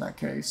standards in that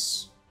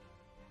case.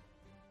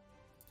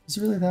 Is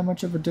it really that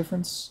much of a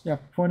difference? Yeah,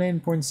 0.8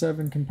 and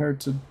 0.7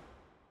 compared to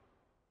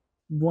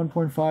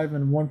 1.5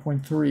 and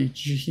 1.3.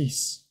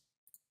 Jeez.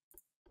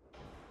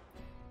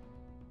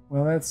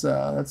 Well, that's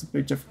a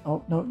big difference.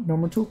 Oh, no, no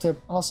more tooltip.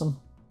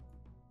 Awesome.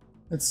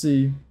 Let's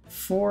see.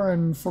 4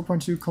 and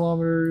 4.2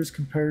 kilometers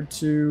compared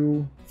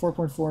to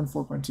 4.4 and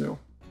 4.2.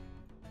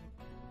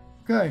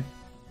 Okay.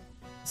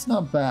 It's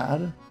not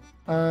bad.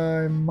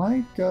 I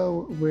might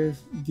go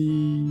with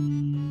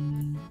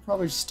the...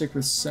 Probably stick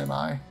with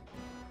semi.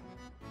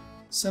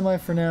 Semi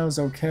for now is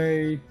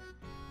okay.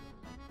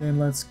 Then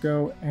let's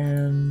go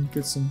and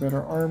get some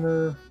better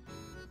armor.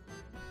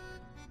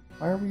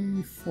 Why are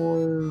we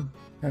for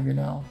heavy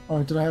now?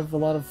 Oh, did I have a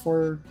lot of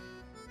 4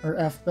 or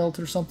F belt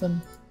or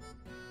something?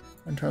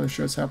 I'm entirely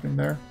sure what's happening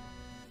there.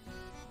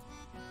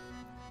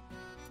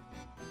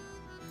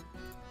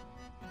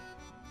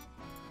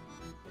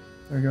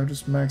 There we go,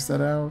 just max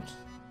that out.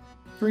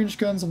 3-inch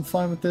guns, I'm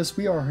fine with this.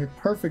 We are a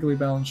perfectly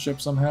balanced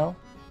ship somehow.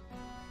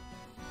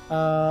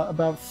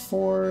 About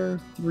 4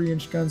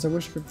 3-inch guns. I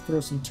wish I could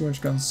throw some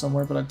 2-inch guns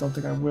somewhere, but I don't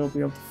think I will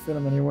be able to fit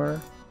them anywhere.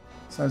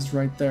 Besides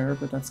right there,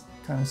 but that's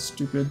kind of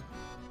stupid.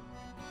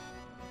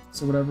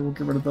 So whatever, we'll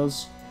get rid of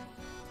those.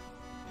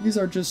 These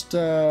are just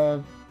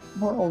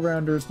more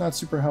all-rounders, not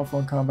super helpful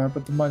in combat,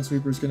 but the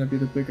Minesweeper is going to be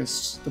the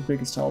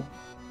biggest help.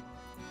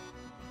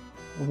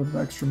 A little bit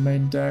of extra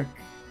main deck.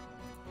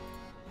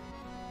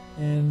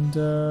 And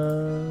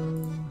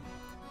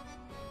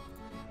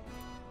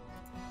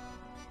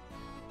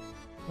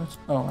what?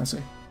 Oh, I see.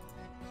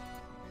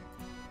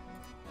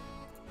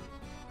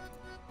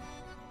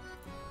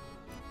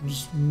 I'll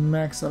just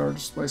max out our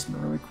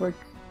displacement really quick.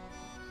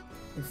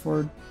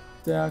 Forward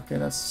deck, okay,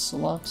 that's a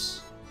lot.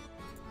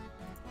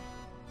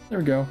 There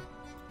we go.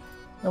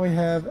 Now we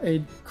have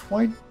a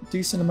quite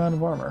decent amount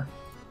of armor.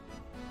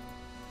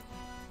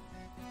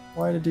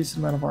 Quite a decent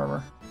amount of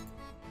armor.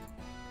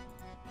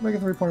 We're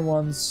making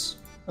 3.1s.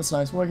 That's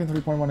nice. We're making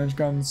 3.1-inch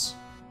guns.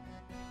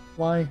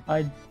 Why?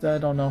 I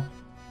don't know.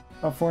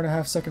 About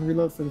 4.5 second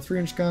reload for the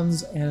 3-inch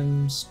guns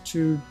and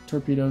 2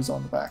 torpedoes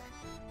on the back.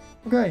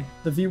 Okay,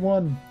 the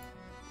V1.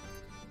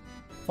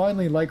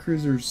 Finally, light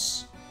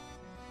cruisers.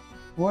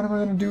 What am I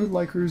going to do with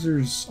light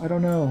cruisers? I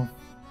don't know.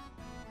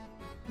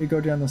 We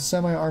go down the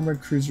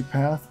semi-armored cruiser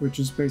path, which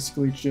is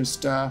basically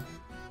just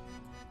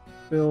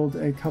build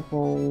a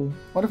couple...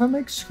 What if I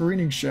make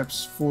screening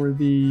ships for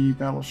the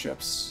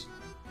battleships?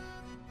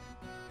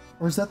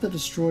 Or is that the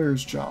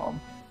destroyer's job?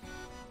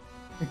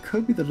 It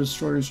could be the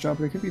destroyer's job,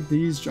 but it could be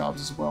these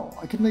jobs as well.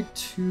 I could make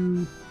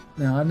 2...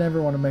 No, I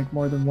never want to make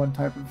more than 1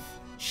 type of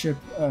ship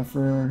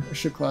for a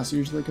ship class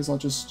usually, because I'll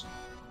just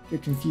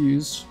get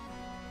confused.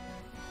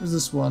 There's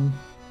this one.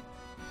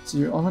 So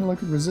I'm going to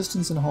look at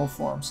resistance in hull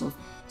form. So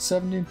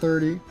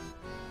 1730,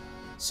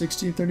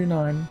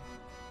 1639,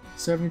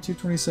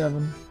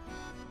 7227,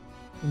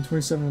 and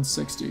 27 and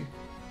 60.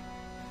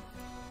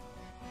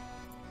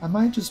 I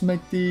might just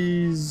make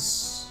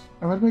these...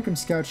 I would make them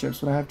scout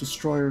ships, but I have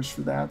destroyers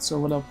for that, so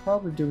what I'll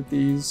probably do with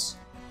these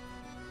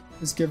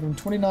is give them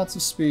 20 knots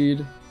of speed.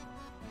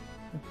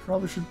 It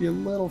probably should be a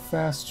little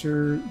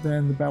faster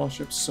than the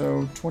battleships,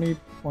 so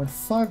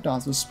 20.5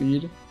 knots of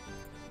speed.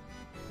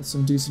 With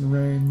some decent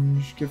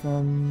range, give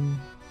them,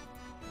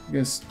 I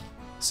guess,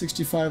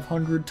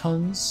 6,500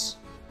 tons.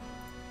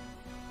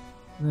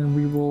 And then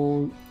we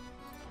will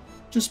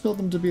just build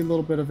them to be a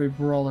little bit of a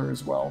brawler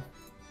as well.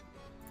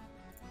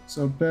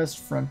 So best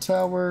front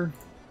tower.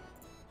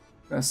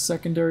 Best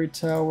secondary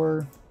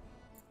tower.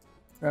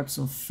 Grab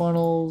some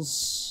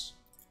funnels.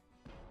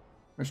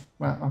 Which,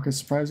 wow, okay,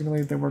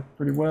 surprisingly, they work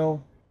pretty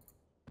well.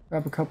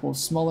 Grab a couple of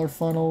smaller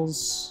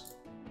funnels.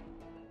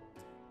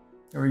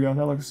 There we go,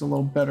 that looks a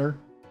little better.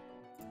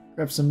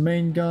 Grab some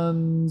main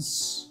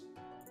guns.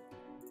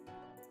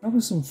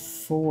 Probably some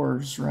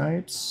 4s,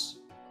 right?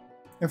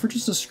 If we're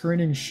just a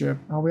screening ship,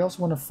 oh, we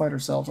also want to fight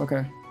ourselves.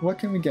 Okay, what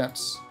can we get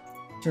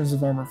in terms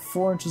of armor?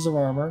 4 inches of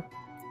armor.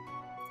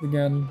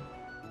 Again,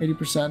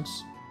 80%,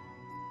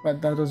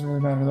 but that doesn't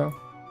really matter though.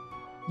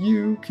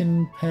 You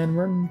can pen,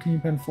 where can you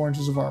pen 4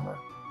 inches of armor?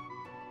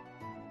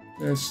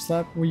 Just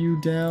slap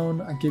you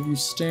down, I give you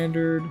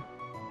standard,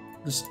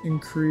 just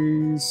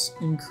increase,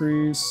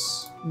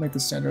 make the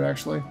standard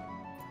actually.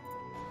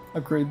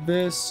 Upgrade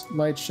this,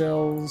 light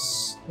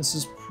shells, this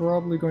is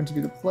probably going to be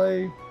the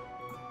play.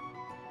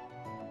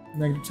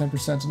 Negative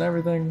 10% and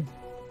everything.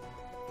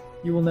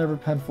 You will never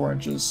pen 4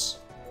 inches.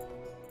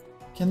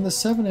 Can the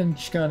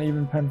 7-inch gun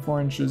even pen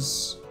 4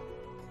 inches?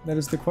 That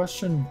is the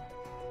question.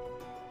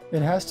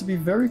 It has to be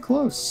very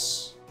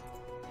close.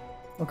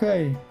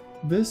 Okay,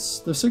 the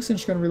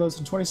 6-inch gun reloads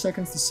in 20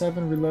 seconds, the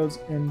 7 reloads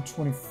in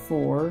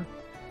 24.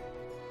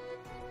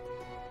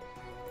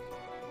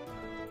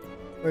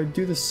 I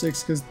do the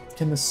 6 because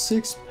can the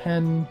 6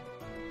 pen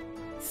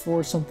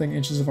 4 something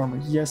inches of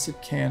armor? Yes,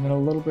 it can, and a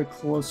little bit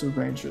closer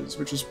ranges,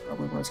 which is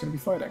probably what it's going to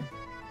be fighting.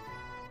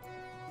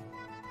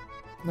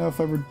 Now,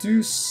 if I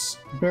reduce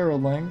barrel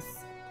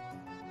length,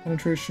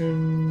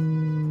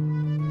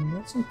 penetration,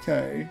 that's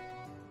okay.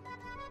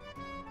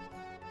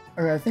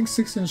 Okay, I think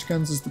 6-inch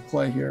guns is the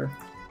play here.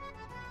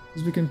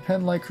 is we can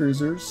pen light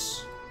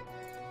cruisers.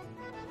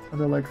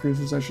 Other light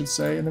cruisers, I should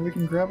say. And then we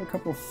can grab a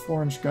couple of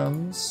 4-inch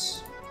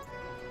guns.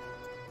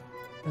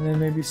 And then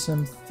maybe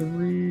some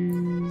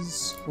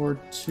 3s or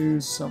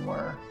 2s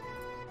somewhere.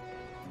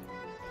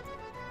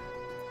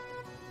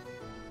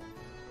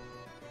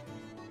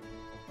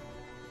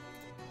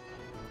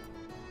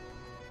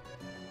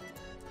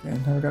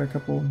 And now we got a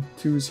couple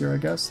 2s here, I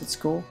guess. That's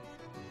cool.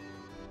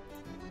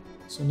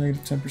 So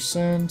negative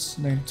 10%,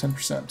 negative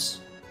 10%.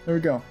 There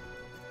we go.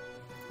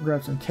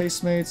 Grab some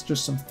casemates,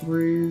 just some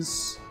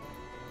 3s.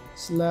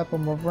 Slap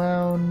them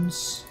around.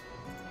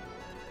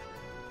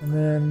 And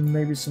then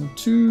maybe some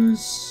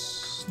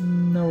 2s.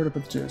 Nowhere to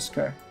put the 2s.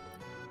 Okay.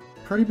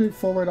 Pretty big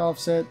forward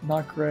offset.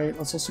 Not great.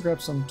 Let's also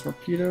grab some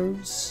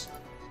torpedoes,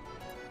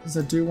 because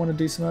I do want a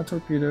decent amount of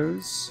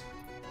torpedoes.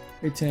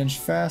 18-inch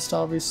fast,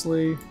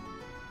 obviously.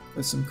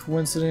 With some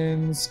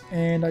coincidence,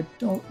 and I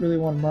don't really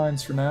want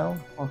mines for now.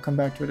 I'll come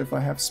back to it if I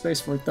have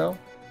space for it though.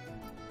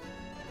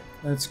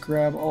 Let's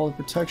grab all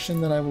the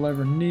protection that I will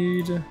ever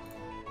need,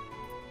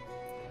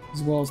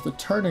 as well as the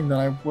turning that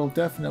I will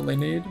definitely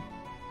need.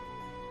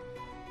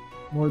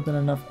 More than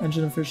enough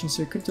engine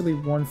efficiency. I could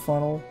delete one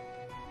funnel.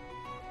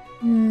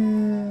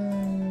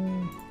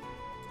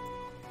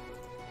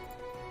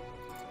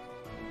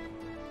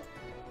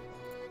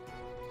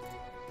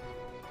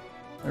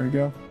 There we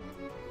go.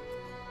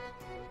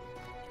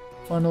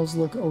 Funnels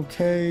look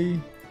okay.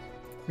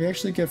 We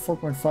actually get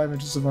 4.5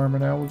 inches of armor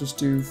now. We'll just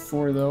do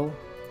 4 though.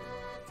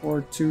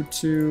 4, 2,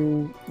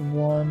 2,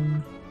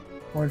 1,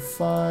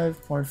 0.5,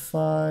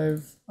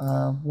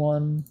 0.5,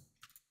 1,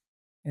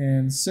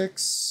 and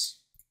 6.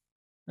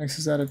 Next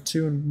is added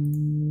 2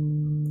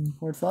 and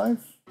 0.5.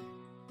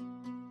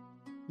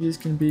 These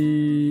can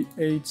be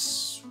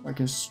 8, I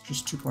guess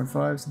just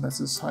 2.5s, and that's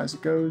as high as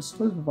it goes.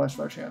 What is the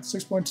flashback chance?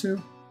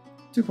 6.2,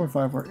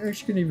 2.5, or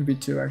actually can even be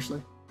 2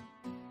 actually.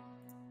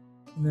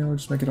 And then we'll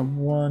just make it a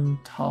 1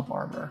 top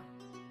armor.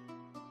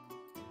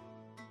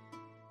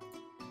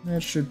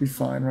 That should be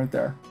fine right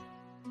there.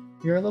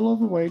 You're a little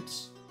overweight.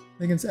 I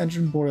think it's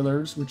engine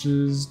boilers, which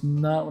is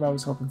not what I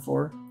was hoping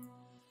for.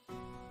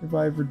 If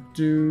I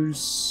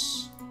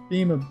reduce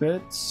beam a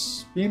bit,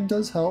 beam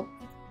does help.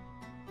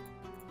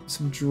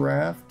 Some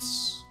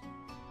drafts.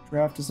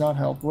 Draft does not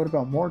help. What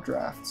about more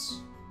drafts?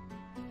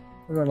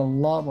 What about a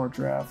lot more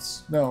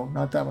drafts? No,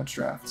 not that much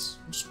drafts.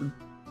 Just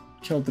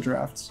killed the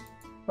drafts.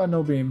 About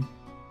no beam.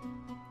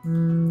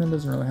 That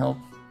doesn't really help.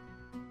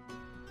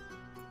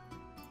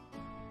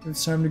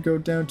 It's time to go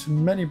down to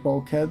many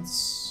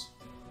bulkheads,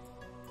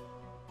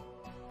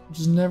 which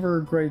is never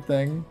a great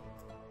thing,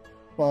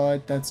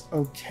 but that's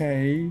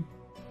okay.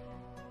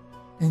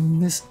 In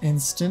this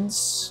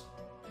instance,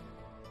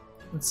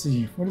 let's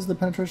see, what is the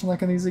penetration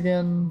like on these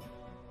again?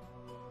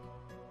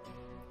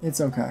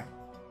 It's okay.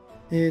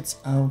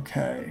 It's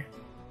okay.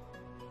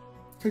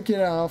 Could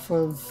get off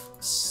of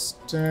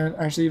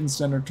actually even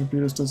standard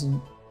torpedoes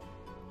doesn't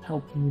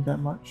help me that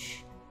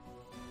much.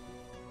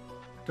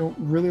 Don't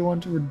really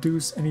want to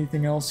reduce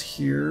anything else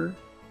here.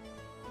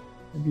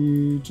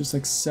 Maybe just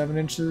like 7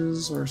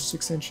 inches or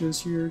 6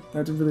 inches here.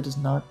 That really does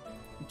not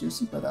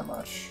reduce it by that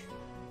much.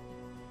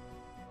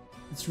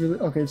 It's really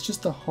okay. It's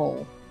just the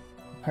hull,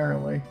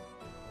 apparently.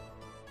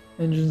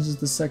 Engines is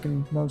the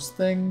second most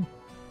thing.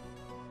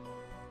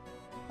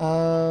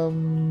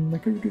 I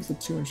could reduce the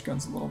 2-inch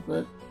guns a little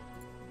bit.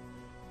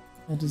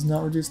 That does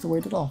not reduce the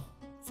weight at all.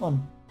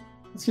 Fun.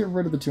 Let's get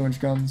rid of the 2-inch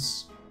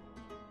guns.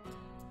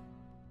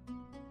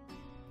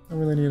 I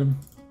really need them.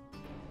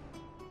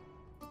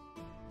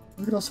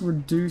 We could also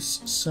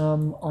reduce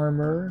some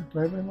armor. Do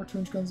I have any more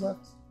 2-inch guns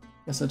left?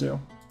 Yes, I do.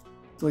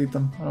 Delete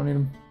them. I don't need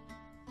them.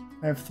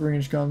 I have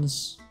 3-inch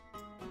guns.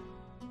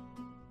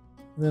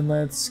 And then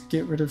let's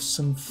get rid of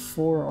some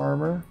 4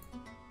 armor.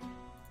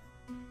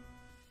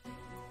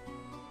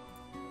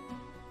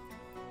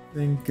 I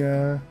think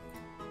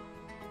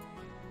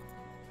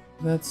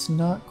that's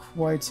not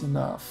quite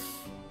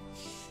enough.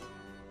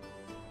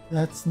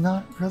 That's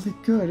not really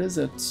good, is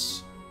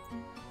it?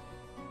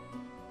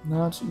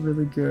 Not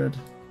really good.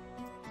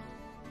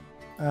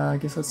 I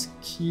guess let's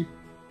keep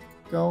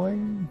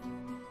going.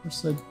 Of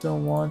course, I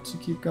don't want to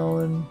keep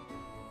going.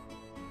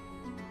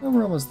 Oh,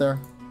 we're almost there.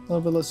 A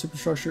little bit less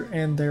superstructure,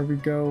 and there we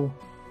go.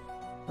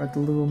 We're at the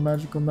little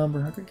magical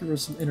number. I could give her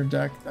some inner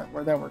deck. That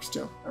works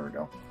too. There we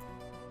go.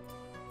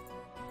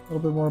 A little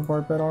bit more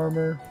barbed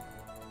armor.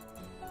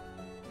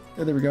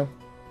 Yeah, there we go.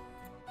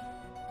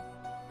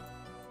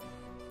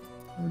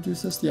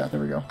 Reduce this. Yeah,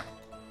 there we go.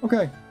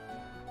 Okay.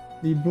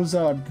 The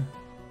Buzzard.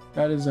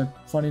 That is a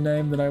funny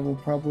name that I will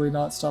probably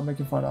not stop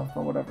making fun of,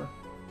 but whatever.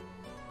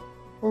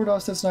 Forward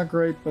offset's not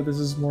great, but this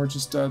is more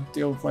just a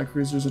deal with light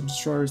cruisers and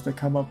destroyers that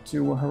come up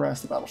to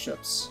harass the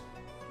battleships.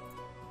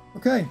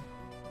 Okay,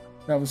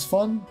 that was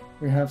fun.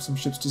 We have some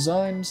ships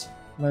designed.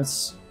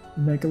 Let's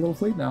make a little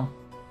fleet now.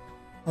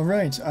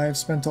 Alright, I have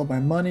spent all my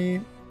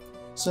money.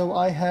 So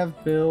I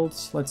have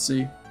built, let's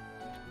see.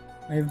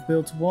 I have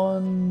built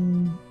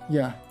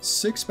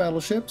 6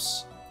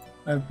 battleships.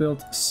 I've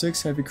built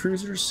 6 heavy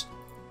cruisers.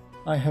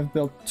 I have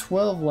built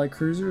 12 light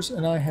cruisers,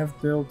 and I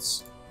have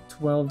built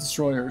 12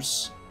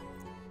 destroyers.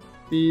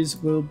 These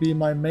will be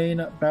my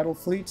main battle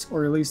fleet,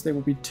 or at least they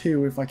will be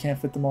 2 if I can't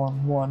fit them all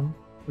in 1,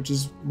 which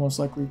is most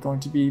likely going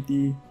to be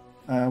the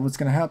what's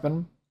going to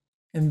happen.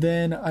 And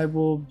then I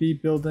will be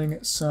building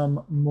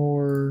some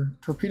more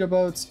torpedo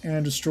boats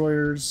and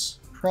destroyers,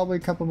 probably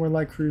a couple more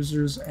light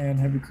cruisers and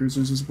heavy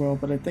cruisers as well,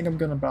 but I think I'm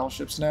going to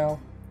battleships now.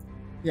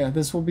 Yeah,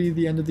 this will be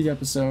the end of the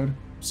episode.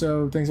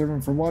 So thanks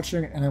everyone for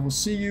watching, and I will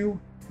see you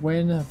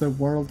when the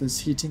world is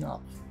heating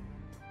up.